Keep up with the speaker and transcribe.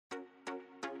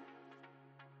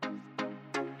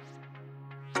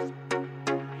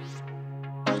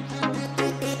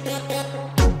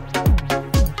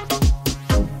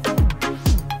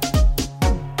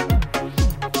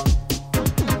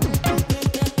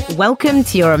Welcome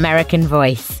to Your American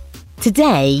Voice.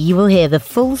 Today you will hear the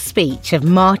full speech of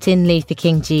Martin Luther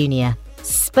King Jr.,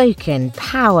 spoken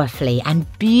powerfully and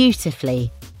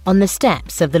beautifully on the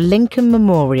steps of the Lincoln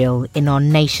Memorial in our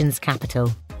nation's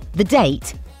capital. The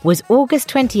date was August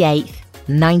 28th,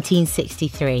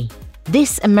 1963.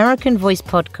 This American Voice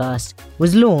podcast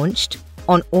was launched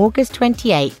on August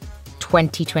 28th,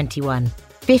 2021,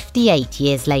 58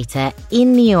 years later,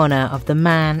 in the honour of the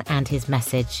man and his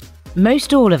message.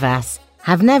 Most all of us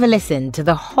have never listened to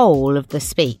the whole of the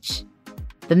speech.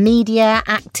 The media,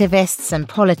 activists and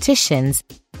politicians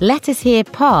let us hear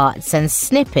parts and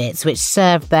snippets which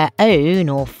serve their own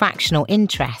or factional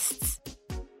interests.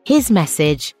 His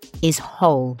message is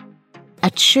whole. A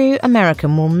true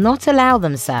American will not allow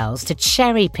themselves to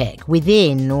cherry-pick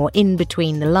within or in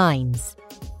between the lines.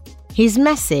 His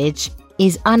message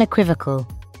is unequivocal,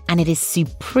 and it is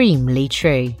supremely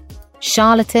true.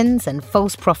 Charlatans and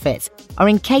false prophets are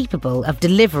incapable of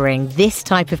delivering this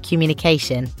type of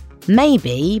communication,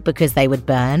 maybe because they would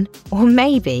burn, or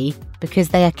maybe because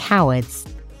they are cowards.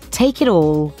 Take it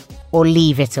all or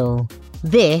leave it all.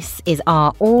 This is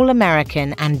our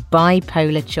all-American and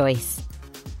bipolar choice.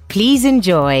 Please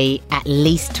enjoy at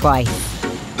least twice.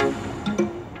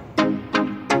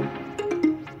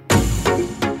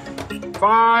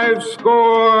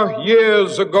 50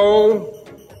 years ago,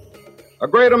 a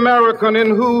great American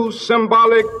in whose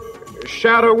symbolic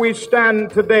shadow we stand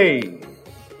today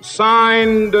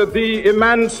signed the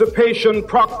Emancipation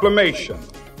Proclamation.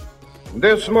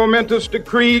 This momentous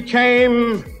decree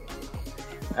came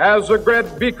as a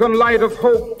great beacon light of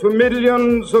hope to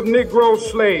millions of Negro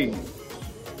slaves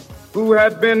who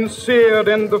had been seared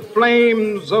in the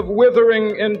flames of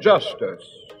withering injustice.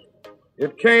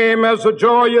 It came as a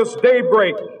joyous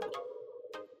daybreak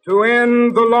to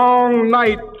end the long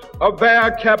night of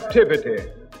their captivity.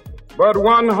 But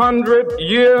 100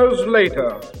 years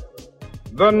later,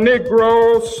 the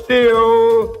Negro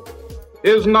still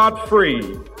is not free.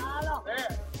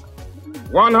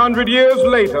 100 years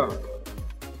later,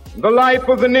 the life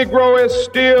of the Negro is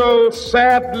still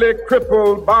sadly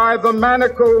crippled by the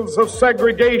manacles of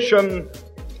segregation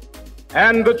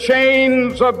and the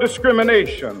chains of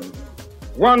discrimination.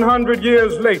 100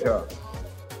 years later,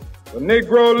 the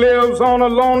Negro lives on a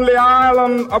lonely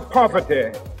island of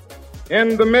poverty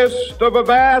in the midst of a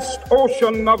vast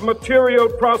ocean of material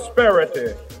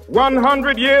prosperity.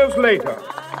 100 years later,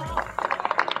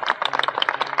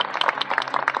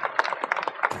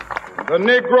 the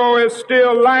Negro is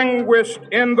still languished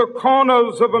in the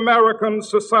corners of American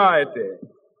society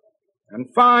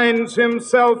and finds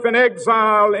himself in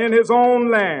exile in his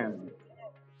own land.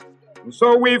 And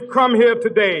so we've come here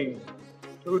today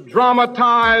to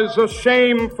dramatize a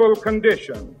shameful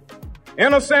condition.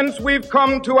 In a sense, we've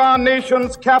come to our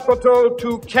nation's capital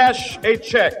to cash a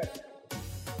check.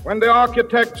 When the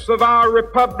architects of our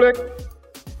republic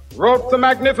wrote the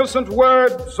magnificent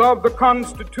words of the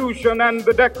Constitution and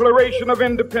the Declaration of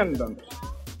Independence,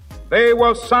 they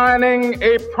were signing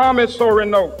a promissory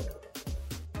note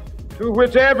to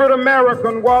which every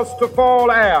American was to fall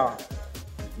heir.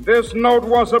 This note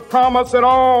was a promise that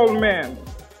all men,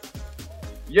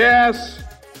 yes,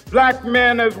 black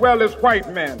men as well as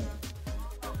white men,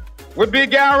 would be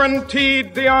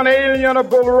guaranteed the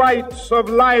unalienable rights of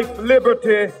life,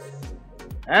 liberty,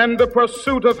 and the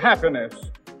pursuit of happiness.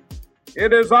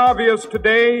 It is obvious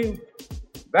today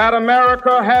that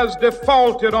America has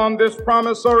defaulted on this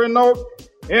promissory note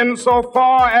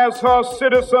insofar as her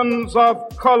citizens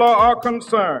of color are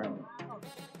concerned.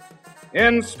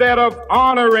 Instead of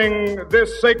honoring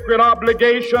this sacred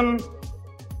obligation,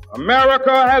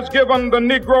 America has given the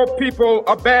Negro people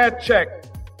a bad check,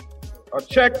 a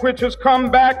check which has come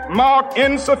back marked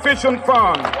insufficient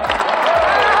funds.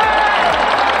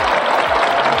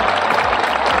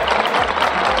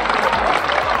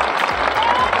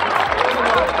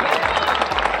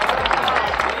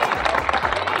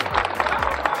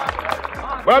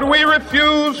 But we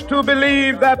refuse to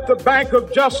believe that the Bank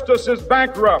of Justice is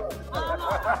bankrupt.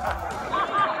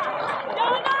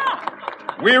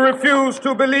 We refuse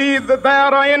to believe that there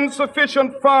are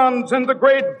insufficient funds in the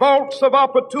great vaults of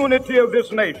opportunity of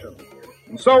this nation.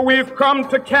 And so we've come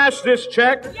to cash this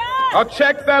check, a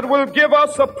check that will give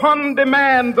us upon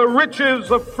demand the riches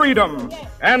of freedom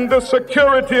and the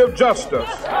security of justice.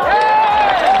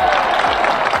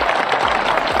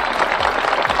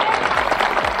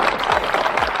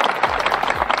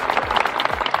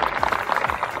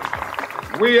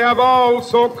 We have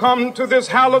also come to this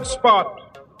hallowed spot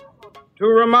to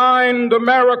remind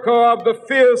America of the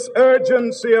fierce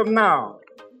urgency of now.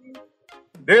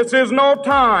 This is no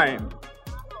time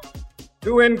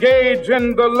to engage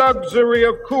in the luxury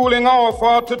of cooling off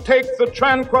or to take the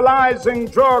tranquilizing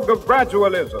drug of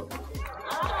gradualism.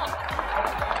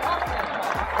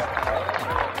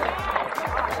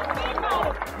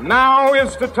 Now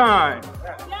is the time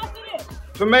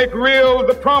to make real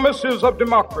the promises of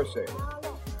democracy.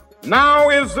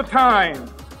 Now is the time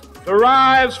to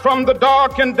rise from the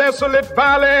dark and desolate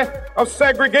valley of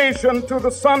segregation to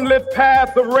the sunlit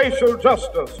path of racial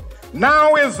justice.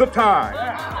 Now is the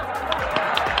time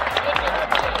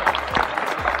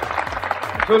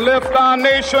to lift our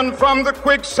nation from the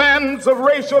quicksands of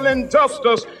racial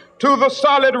injustice to the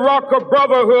solid rock of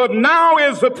brotherhood. Now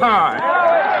is the time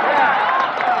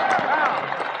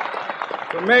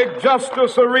to make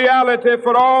justice a reality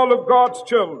for all of God's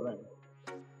children.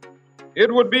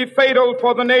 It would be fatal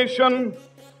for the nation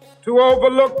to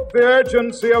overlook the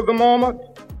urgency of the moment.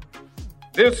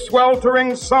 This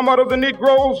sweltering summit of the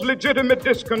Negro's legitimate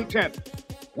discontent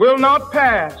will not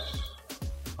pass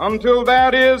until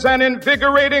there is an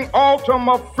invigorating autumn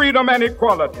of freedom and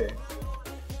equality.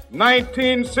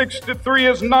 1963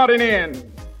 is not an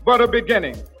end, but a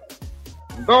beginning.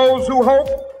 Those who hope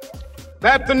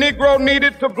that the Negro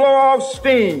needed to blow off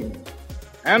steam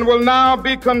and will now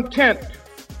be content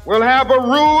will have a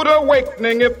rude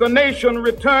awakening if the nation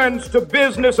returns to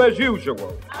business as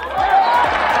usual.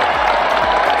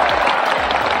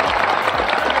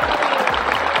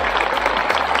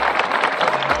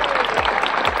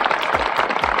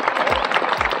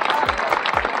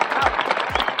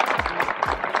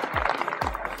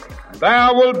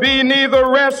 There will be neither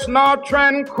rest nor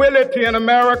tranquility in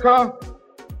America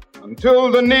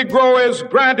until the Negro is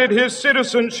granted his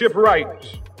citizenship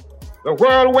rights. The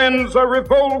whirlwinds of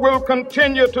revolt will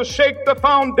continue to shake the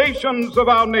foundations of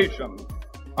our nation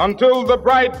until the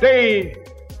bright day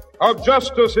of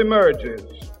justice emerges.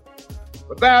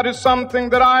 But that is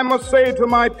something that I must say to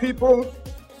my people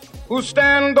who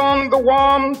stand on the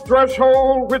warm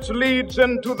threshold which leads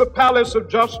into the palace of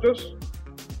justice.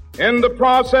 In the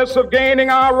process of gaining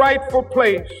our rightful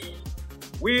place,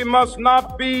 we must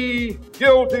not be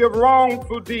guilty of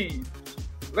wrongful deeds.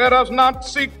 Let us not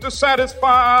seek to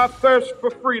satisfy our thirst for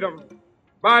freedom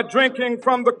by drinking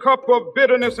from the cup of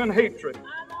bitterness and hatred.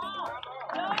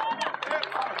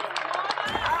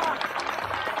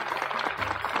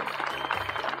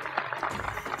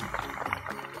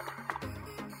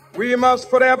 We must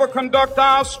forever conduct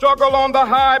our struggle on the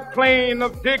high plane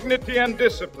of dignity and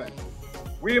discipline.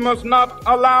 We must not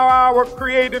allow our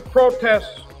creative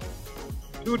protests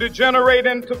to degenerate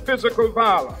into physical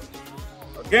violence.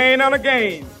 Again and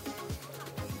again,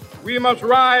 we must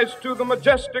rise to the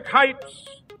majestic heights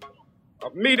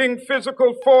of meeting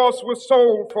physical force with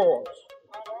soul force.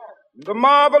 The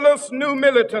marvelous new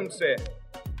militancy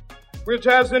which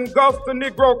has engulfed the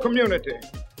Negro community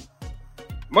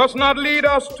must not lead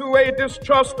us to a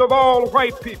distrust of all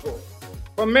white people.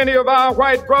 For many of our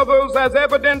white brothers, as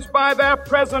evidenced by their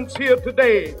presence here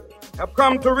today, have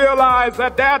come to realize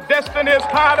that their destiny is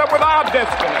tied up with our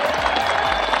destiny.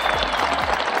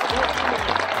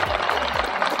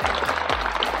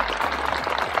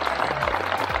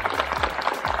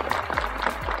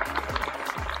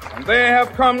 They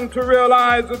have come to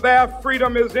realize that their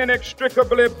freedom is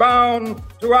inextricably bound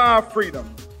to our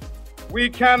freedom. We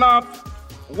cannot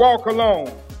walk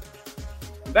alone.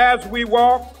 And as we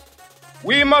walk,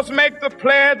 we must make the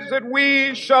pledge that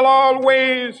we shall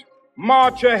always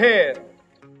march ahead.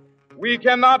 We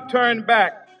cannot turn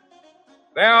back.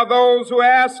 There are those who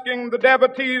are asking the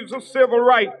devotees of civil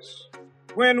rights,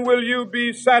 when will you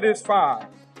be satisfied?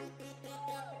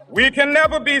 We can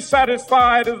never be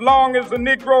satisfied as long as the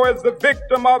Negro is the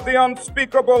victim of the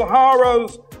unspeakable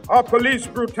horrors of police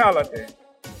brutality.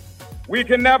 We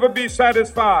can never be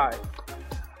satisfied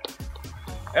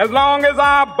as long as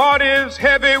our bodies,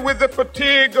 heavy with the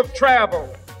fatigue of travel,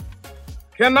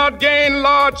 cannot gain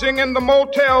lodging in the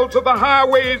motels of the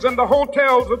highways and the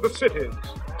hotels of the cities.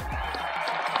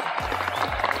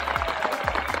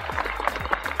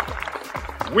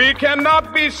 We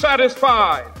cannot be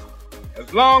satisfied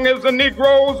as long as the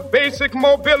Negro's basic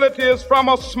mobility is from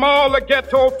a smaller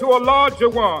ghetto to a larger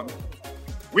one.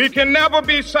 We can never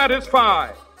be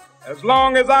satisfied as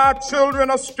long as our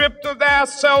children are stripped of their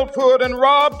selfhood and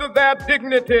robbed of their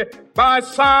dignity by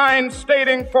signs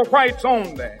stating for whites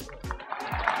only.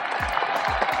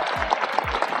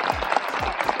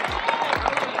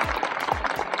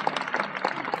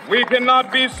 We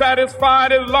cannot be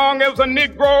satisfied as long as a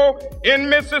Negro in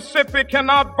Mississippi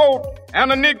cannot vote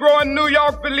and a Negro in New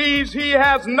York believes he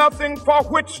has nothing for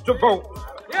which to vote.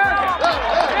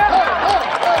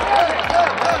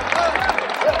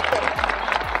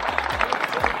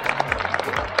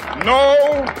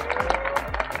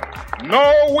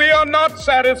 No, we are not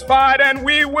satisfied, and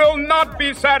we will not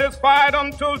be satisfied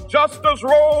until justice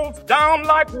rolls down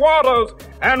like waters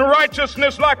and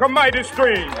righteousness like a mighty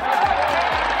stream.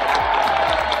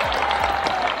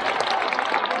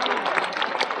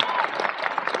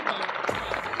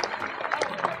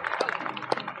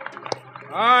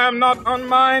 I am not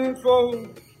unmindful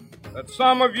that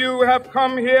some of you have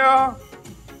come here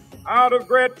out of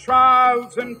great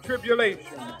trials and tribulations.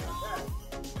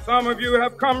 Some of you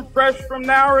have come fresh from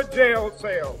narrow jail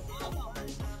cells.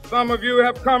 Some of you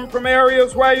have come from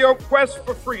areas where your quest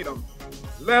for freedom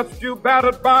left you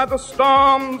battered by the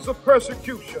storms of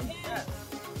persecution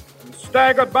and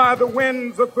staggered by the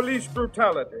winds of police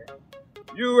brutality.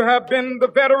 You have been the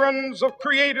veterans of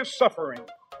creative suffering.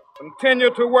 Continue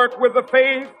to work with the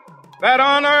faith that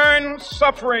unearned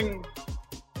suffering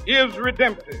is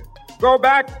redemptive. Go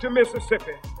back to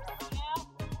Mississippi.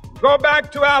 Go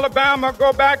back to Alabama.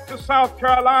 Go back to South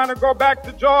Carolina. Go back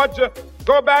to Georgia.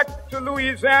 Go back to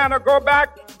Louisiana. Go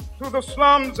back to the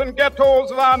slums and ghettos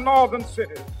of our northern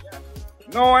cities,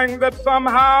 knowing that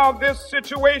somehow this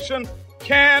situation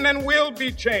can and will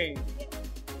be changed.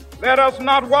 Let us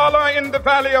not wallow in the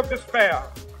valley of despair.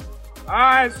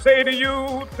 I say to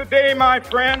you today, my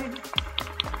friend,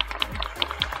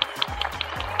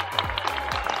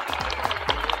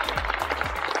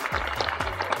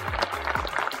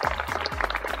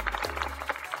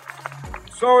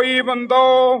 so even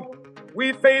though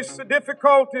we face the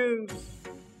difficulties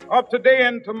of today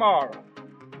and tomorrow,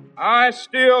 I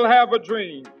still have a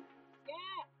dream.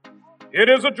 It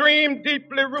is a dream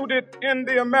deeply rooted in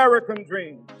the American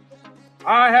dream.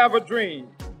 I have a dream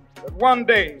that one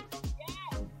day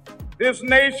this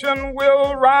nation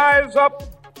will rise up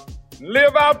and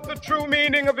live out the true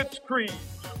meaning of its creed.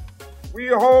 We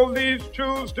hold these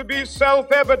truths to be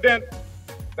self-evident,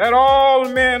 that all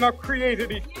men are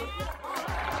created equal.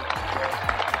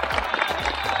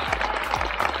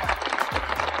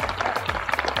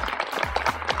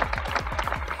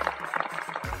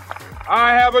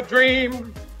 I have a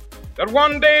dream that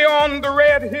one day on the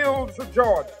red hills of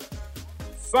Georgia,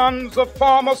 sons of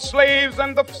former slaves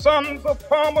and the sons of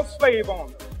former slave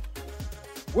owners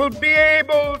will be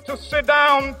able to sit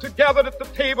down together at the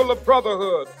table of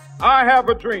brotherhood. I have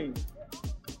a dream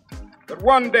that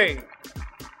one day,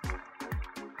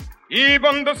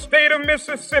 even the state of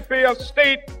Mississippi, a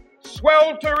state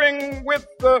sweltering with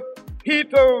the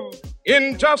heat of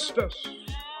injustice,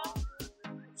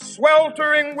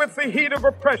 sweltering with the heat of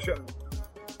oppression,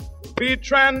 will be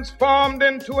transformed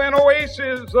into an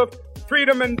oasis of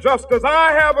freedom and justice.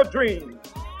 I have a dream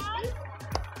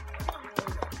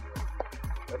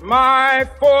that my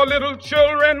 4 little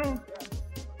children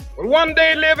will one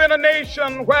day live in a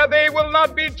nation where they will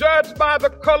not be judged by the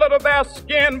color of their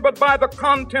skin, but by the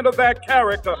content of their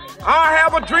character. I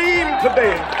have a dream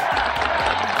today.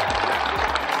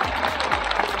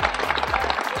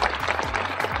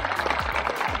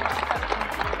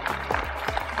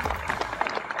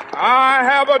 I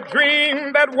have a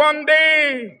dream that one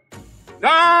day,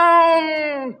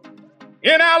 down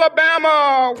in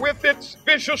Alabama, with its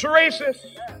vicious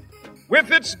racists,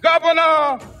 with its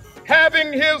governor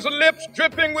having his lips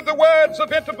dripping with the words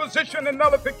of interposition and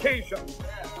nullification,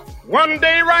 one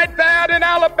day right there in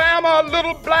Alabama,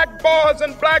 little black boys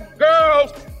and black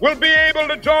girls will be able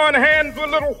to join hands with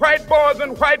little white boys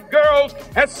and white girls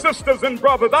as sisters and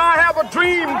brothers. I have a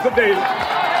dream today.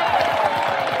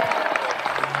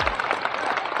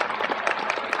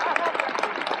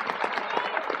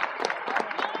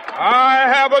 I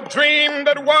have a dream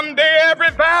that one day every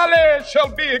valley shall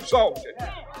be exalted.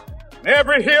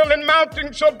 Every hill and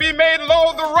mountain shall be made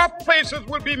low. The rough places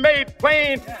will be made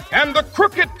plain, and the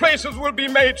crooked places will be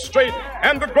made straight.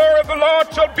 And the glory of the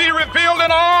Lord shall be revealed,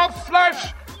 and all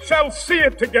flesh shall see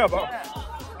it together.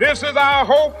 This is our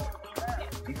hope.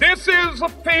 This is a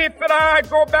faith that I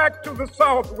go back to the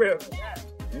South with.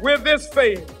 With this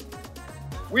faith,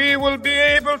 we will be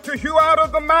able to hew out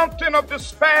of the mountain of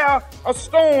despair a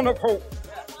stone of hope.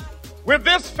 With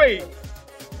this faith,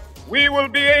 we will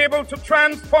be able to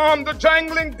transform the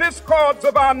jangling discords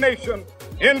of our nation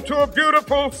into a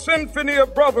beautiful symphony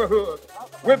of brotherhood.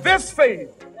 With this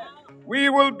faith, we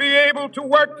will be able to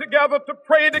work together, to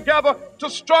pray together, to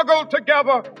struggle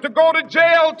together, to go to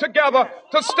jail together,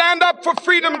 to stand up for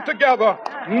freedom together,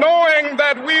 knowing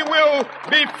that we will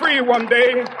be free one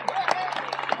day.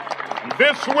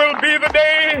 This will be the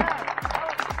day.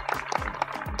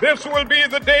 This will be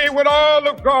the day when all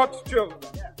of God's children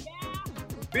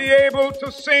be able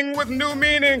to sing with new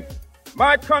meaning,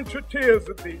 my country, tears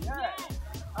of thee.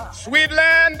 Sweet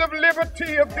land of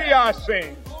liberty, of thee I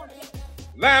sing.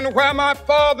 land where my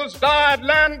fathers died,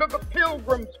 land of the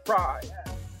Pilgrim's pride.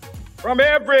 From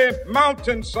every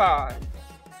mountainside,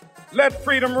 let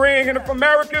freedom ring. And if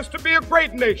America is to be a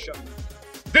great nation,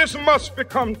 this must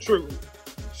become true.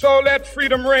 So let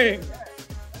freedom ring.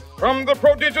 From the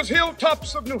prodigious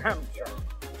hilltops of New Hampshire,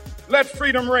 let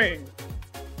freedom ring.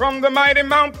 From the mighty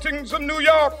mountains of New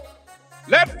York,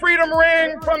 let freedom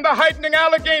ring. From the heightening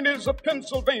Alleghenies of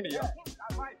Pennsylvania,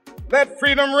 let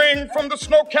freedom ring. From the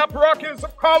snow-capped Rockies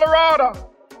of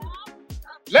Colorado,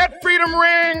 let freedom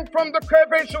ring. From the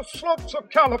curvaceous slopes of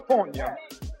California.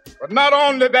 But not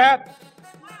only that,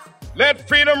 let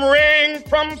freedom ring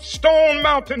from Stone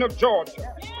Mountain of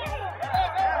Georgia.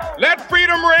 Let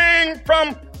freedom ring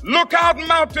from Lookout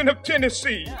Mountain of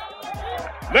Tennessee.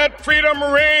 Let freedom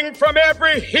ring from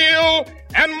every hill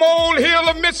and molehill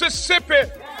of Mississippi,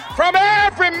 from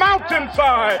every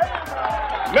mountainside.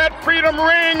 Let freedom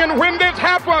ring. And when this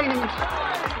happens,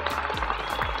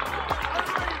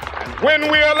 when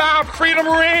we allow freedom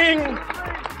ring,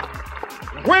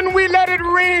 when we let it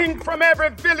ring from every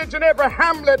village and every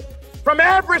hamlet, from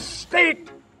every state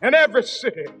and every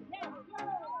city,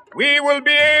 we will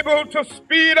be able to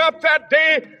speed up that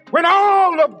day when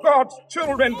all of God's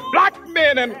children, black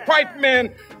men and white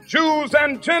men, Jews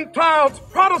and Gentiles,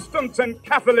 Protestants and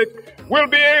Catholics, will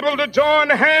be able to join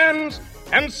hands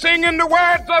and sing in the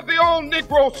words of the old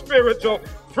Negro spiritual,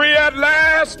 free at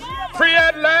last, free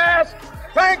at last.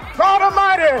 Thank God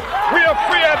Almighty, we are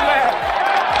free at last.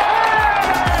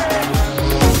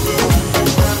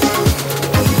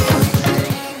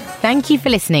 Thank you for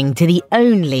listening to the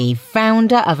only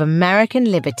founder of American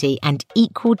liberty and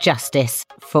equal justice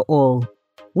for all.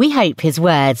 We hope his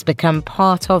words become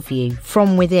part of you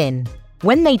from within.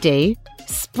 When they do,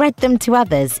 spread them to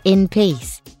others in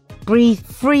peace. Breathe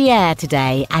free air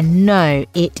today and know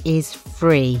it is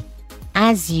free.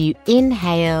 As you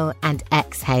inhale and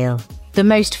exhale, the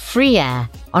most free air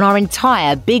on our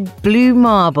entire big blue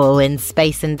marble in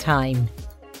space and time.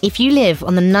 If you live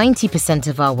on the 90%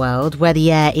 of our world where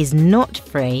the air is not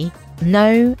free,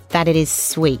 know that it is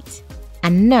sweet.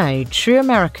 And know true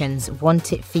Americans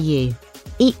want it for you,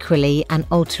 equally and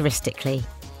altruistically.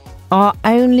 Our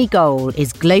only goal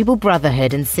is global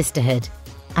brotherhood and sisterhood,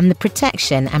 and the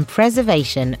protection and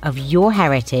preservation of your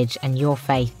heritage and your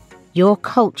faith, your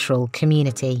cultural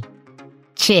community.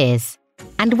 Cheers,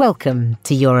 and welcome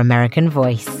to Your American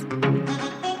Voice.